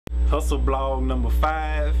Hustle blog number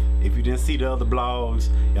 5. If you didn't see the other blogs,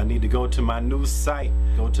 y'all need to go to my new site.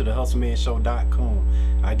 Go to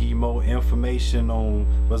thehustleman.show.com. I give you more information on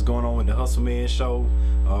what's going on with the Hustle Man Show.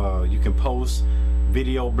 You can post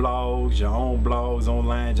video blogs, your own blogs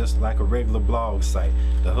online, just like a regular blog site.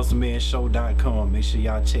 Thehustleman.show.com. Make sure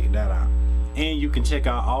y'all check that out. And you can check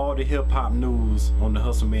out all the hip-hop news on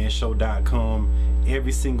thehustleman.show.com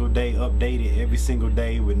every single day, updated every single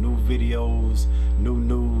day with new videos, new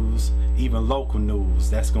news, even local news.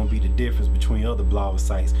 That's going to be the difference between other blog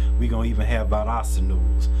sites. We're going to even have Valdosta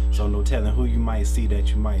news, so no telling who you might see that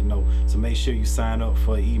you might know. So make sure you sign up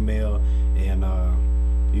for an email, and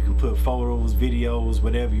you can put photos, videos,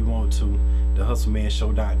 whatever you want to,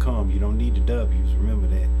 thehustleman.show.com. You don't need the W's, remember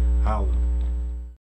that. Holla.